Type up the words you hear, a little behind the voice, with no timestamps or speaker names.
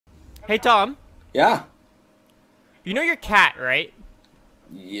Hey, Tom. Yeah. You know your cat, right?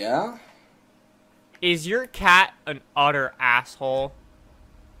 Yeah? Is your cat an utter asshole?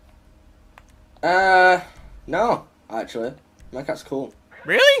 No, actually. My cat's cool.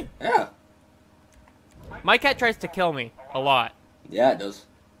 Really? Yeah. My cat tries to kill me a lot. Yeah, it does.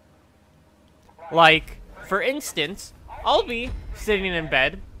 Like, for instance, I'll be sitting in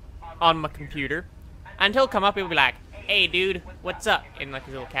bed on my computer, and he'll come up and he'll be like, "Hey, dude, what's up?" In like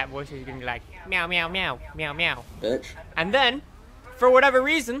his little cat voice, he's gonna be like, "Meow, meow, meow, meow, meow." Bitch. And then, for whatever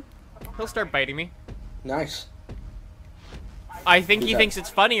reason, he'll start biting me. Nice. I think he thinks it's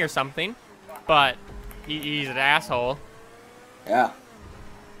funny or something, but he's an asshole. Yeah.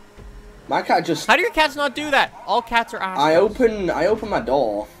 My cat just... How do your cats not do that? All cats are assholes. I open my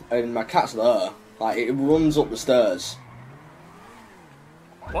door, and my cat's there. Like, it runs up the stairs.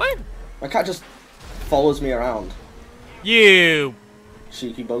 What? My cat just follows me around. You!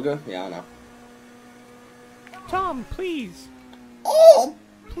 Cheeky bugger? Yeah, I know. Tom, please. Oh!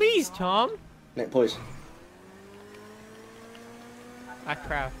 Please, Tom. Nick, please. I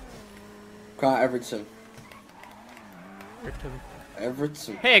craft. Cry Everton.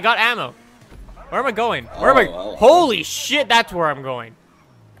 Everton. Hey, I got ammo. Where am I going? Where am I? Oh. Holy shit, that's where I'm going.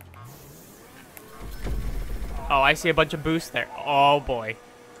 Oh, I see a bunch of boosts there. Oh, boy.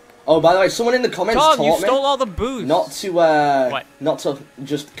 Oh, by the way, someone in the comments Tom, taught you me stole all the boosts. not to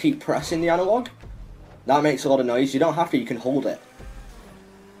just keep pressing the analog. That makes a lot of noise. You don't have to. You can hold it.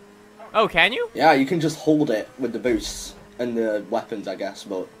 Oh, can you? Yeah, you can just hold it with the boosts and the weapons, I guess.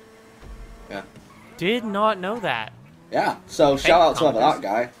 But yeah. Did not know that. Yeah. So shout out to whoever that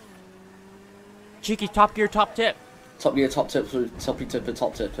guy. Cheeky top gear, top tip. Top gear, top tippers,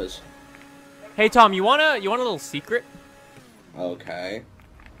 top tippers. Hey, Tom, you want a little secret? Okay.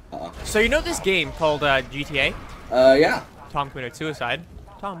 So you know this game called GTA? Yeah. Tom committed suicide.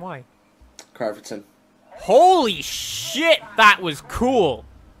 Tom, why? Everton. Holy shit, that was cool.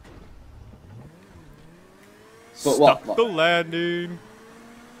 But Stuck what? the landing.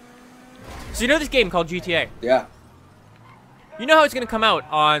 So you know this game called GTA? Yeah. You know how it's gonna come out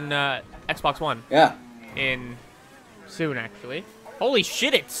on Xbox One? Yeah. In soon, actually. Holy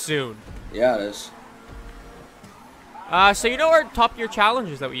shit, it's soon. Yeah, it is. So you know our Top Gear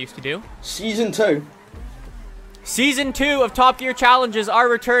challenges that we used to do? Season 2. Season 2 of Top Gear challenges are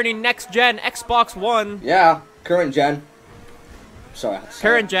returning next gen Xbox One. Yeah, current gen. Sorry.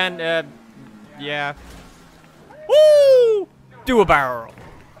 Current gen, yeah. Woo! Do a barrel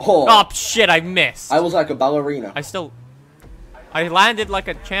roll. Oh, shit, I missed. I was like a ballerina. I landed like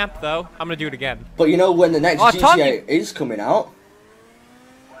a champ, though. I'm gonna do it again. But you know when the next GTA is coming out?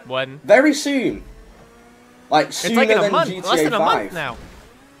 When? Very soon. Like, sooner it's like in a than month. GTA Less than 5. a month now.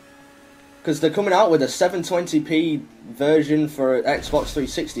 Because they're coming out with a 720p version for Xbox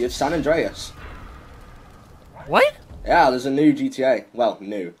 360 of San Andreas. What? Yeah, there's a new GTA. Well,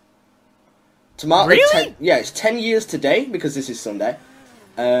 new. Tomorrow, really? Yeah, it's 10 years today, because this is Sunday.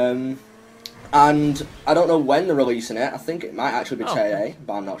 And I don't know when they're releasing it. I think it might actually be today,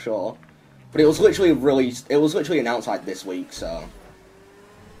 but I'm not sure. But it was literally released, it was literally announced like this week, so.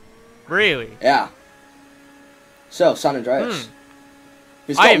 Really? Yeah. So, San Andreas.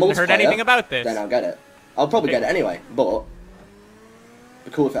 I haven't heard anything about this. Then I'll get it. I'll probably get it anyway, but it'd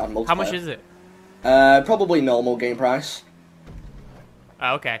be cool if it had multiplayer. How much is it? Probably normal game price.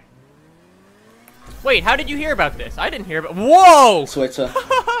 Oh, okay. Wait, how did you hear about this? I didn't hear about. Whoa! Twitter.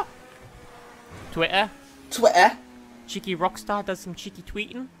 Twitter? Twitter? Cheeky Rockstar does some cheeky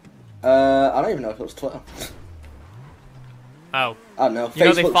tweeting? I don't even know if it was Twitter. Oh. I don't know. You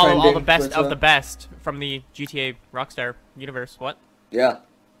know they Facebook follow all the trending, best Twitter. of the best from the GTA Rockstar universe. What? Yeah.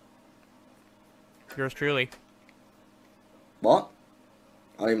 Yours truly. What?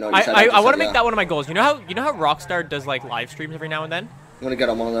 I don't even know what you said. I want to make that one of my goals. You know how Rockstar does like live streams every now and then? I'm gonna get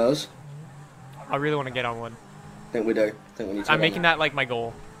on one of those. I really want to get on one. I think we do. I think we need to. I'm making that like my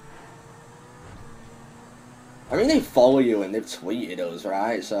goal. I mean, they follow you and they've tweeted us,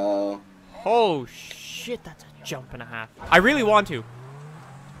 right? So. Oh shit, that's a jump and a half. I really want to.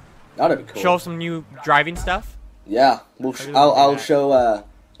 That'd be cool. Show some new driving stuff. Yeah, I'll show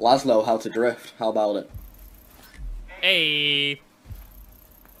Laszlo how to drift. How about it? Hey.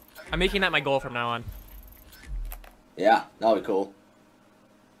 I'm making that my goal from now on. Yeah, that'd be cool.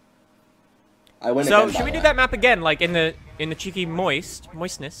 I win so again, should we do that map again, like in the cheeky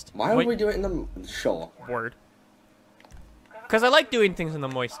moistness? Why would we do it in the shore? Word. Because I like doing things in the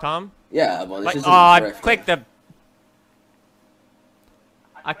moist, Tom. Yeah, well, this isn't I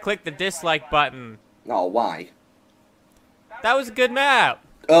clicked the dislike button. Oh, why? That was a good map.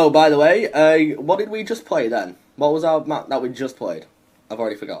 Oh, by the way, what did we just play then? What was our map that we just played? I've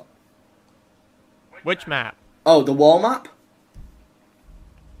already forgot. Which map? Oh, the wall map?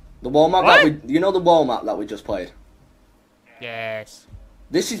 The wall map What? that we... You know the wall map that we just played? Yes.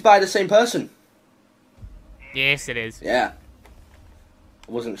 This is by the same person. Yes, it is. Yeah.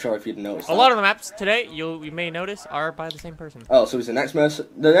 I wasn't sure if you'd noticed A lot of the maps today, you may notice, are by the same person. Oh, so is the next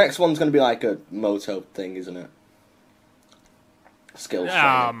the next one's going to be like a moto thing, isn't it? Skills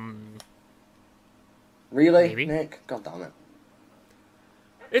training. Really, maybe. Nick? God damn it.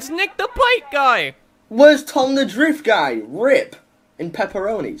 It's Nick the Pike guy! Where's Tom the Drift Guy? Rip. In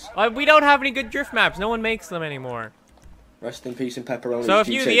pepperonis. We don't have any good drift maps. No one makes them anymore. Rest in peace in pepperonis. So if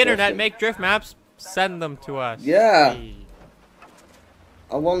you, GTA the internet, drifting. make drift maps, send them to us. Yeah. Hey.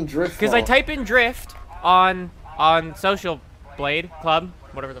 I want drift. Because I type in drift on Social Blade Club,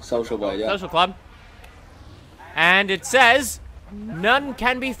 whatever the Social Blade, yeah. Social Club, and it says none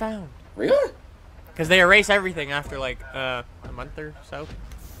can be found. Really? Because they erase everything after like a month or so.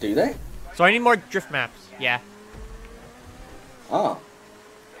 Do they? So I need more drift maps. Yeah. Oh.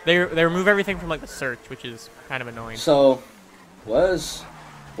 They remove everything from like the search, which is kind of annoying. So, where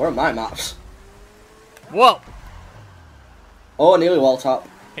are my maps? Whoa. Oh, nearly wall top.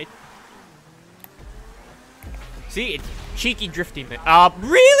 Hey. See, it's cheeky drifting.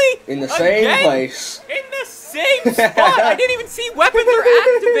 Really? In the same Again? place. In the same spot. I didn't even see weapons are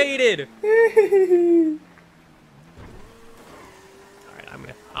activated. All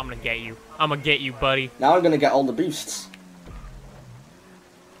right, I'm gonna get you. I'm gonna get you, buddy. Now I'm gonna get all the boosts.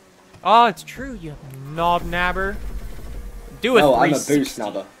 Oh, it's true. You knob nabber. Do a Oh, I'm a 360. boost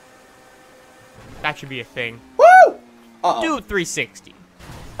nabber. That should be a thing. Woo! Uh-oh. Do a 360.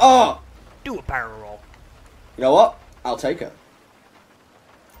 Oh! Do a barrel roll. You know what? I'll take it.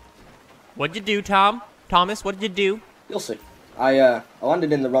 What'd you do, Tom? Thomas, what did you do? You'll see. I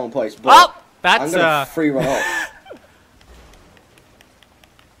landed in the wrong place, but Oh, I'm that's gonna free run off.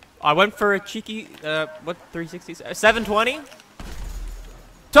 I went for a cheeky, what 360? 720?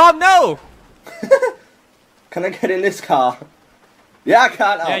 Tom, no! Can I get in this car? Yeah, I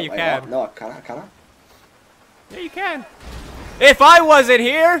can. Oh, Yeah, you wait, can. What? No, can I? Can I? Yeah, you can. If I wasn't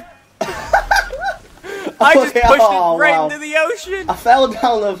here, I just pushed it right into the ocean. I fell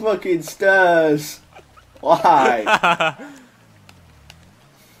down the fucking stairs. Why?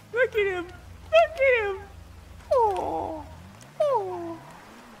 Look at him. Look at him. Oh. Oh.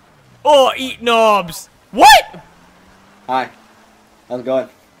 Oh, eat knobs. What? Hi. How's it going?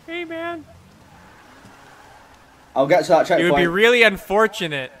 Hey, man. I'll get to that It checkpoint would be really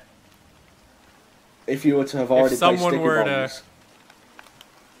unfortunate if you were to have already placed someone sticky were bombs.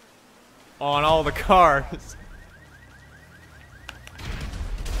 to on all the cars.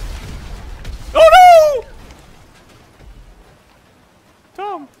 Oh no!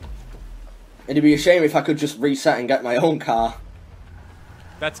 Tom. It'd be a shame if I could just reset and get my own car.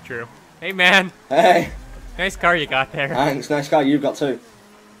 That's true. Hey, man. Hey, Nice car you got there. thanks. Nice car you've got too.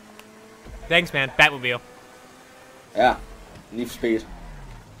 Thanks, man. Batmobile. Yeah, Need for Speed.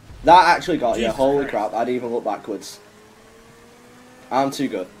 That actually got you. Jesus Holy Christ. crap! I'd even look backwards. I'm too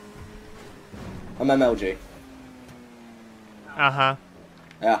good. I'm MLG. Uh-huh.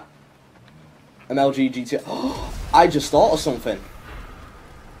 Yeah. MLG GTA. I just thought of something.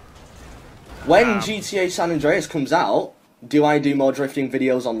 When GTA San Andreas comes out, do I do more drifting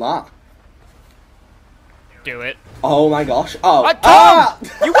videos on that? Do it. Oh my gosh. Oh. Tom! Ah!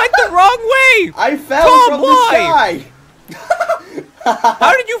 You went the wrong way! I fell Tom, from why? the sky!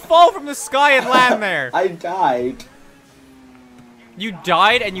 How did you fall from the sky and land there? I died. You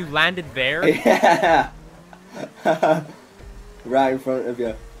died and you landed there? Yeah. Right in front of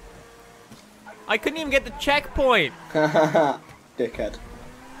you. I couldn't even get the checkpoint. Dickhead.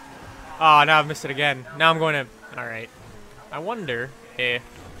 Oh, now I've missed it again. Now I'm going to... Alright. I wonder if...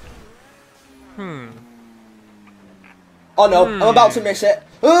 Oh no, I'm about to miss it.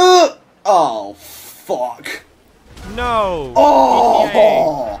 Oh, fuck. No.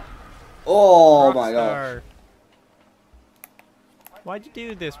 Oh! Oh my god. Rockstar. Why'd you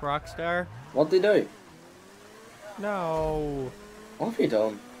do this, Rockstar? What'd they do? No. What have you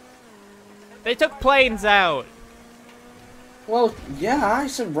done? They took planes out. Well, yeah,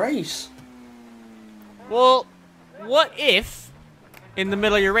 it's a race. Well, what if, in the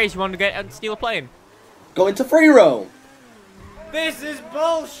middle of your race, you wanted to get out and steal a plane? Go into free roam. This is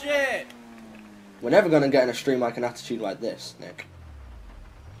bullshit! We're never gonna get in a stream like an attitude like this, Nick.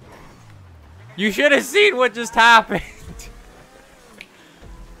 You should have seen what just happened.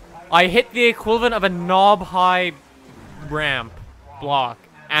 I hit the equivalent of a knob-high ramp block,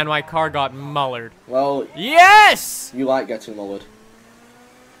 and my car got mullered. Well, Yes! you like getting mullered.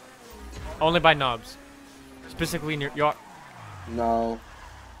 Only by knobs. Specifically near your... No.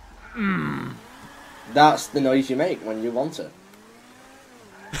 That's the noise you make when you want it.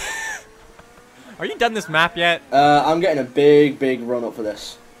 Are you done this map yet? I'm getting a big run up for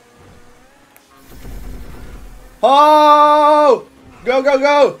this. Oh! Go, go,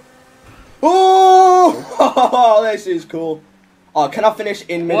 go! Oh! This is cool. Oh, can I finish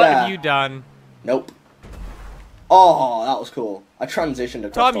in midair? What have you done? Nope. Oh, that was cool. I transitioned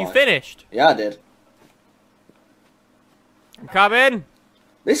across. Tom, you finished. Yeah, I did. I'm coming.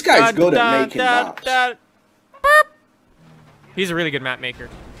 This guy's good at making maps. He's a really good map maker.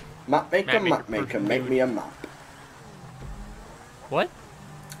 Map maker, make me a map. What?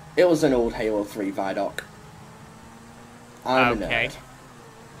 It was an old Halo 3 Vidoc. I'm a nerd.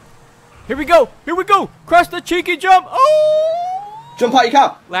 Here we go! Here we go! Cross the cheeky jump! Oh! Jump out your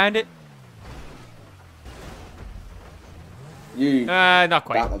car! Land it. You. Not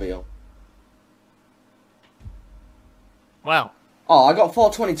quite. Batmobile. Well. Oh, I got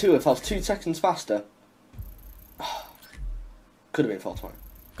 422 if I was 2 seconds faster. Could have been 420.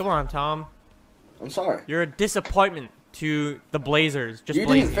 Come on, Tom. I'm sorry. You're a disappointment to the Blazers. Just you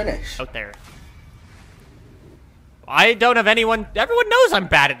didn't finish. Out there. I don't have anyone. Everyone knows I'm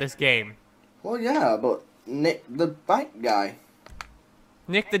bad at this game. Well, yeah, but Nick, the bike guy.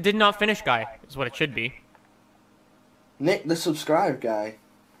 Nick, the did not finish guy, is what it should be. Nick, the subscribe guy.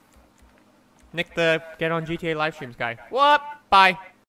 Nick, the get on GTA live streams guy. What? Bye.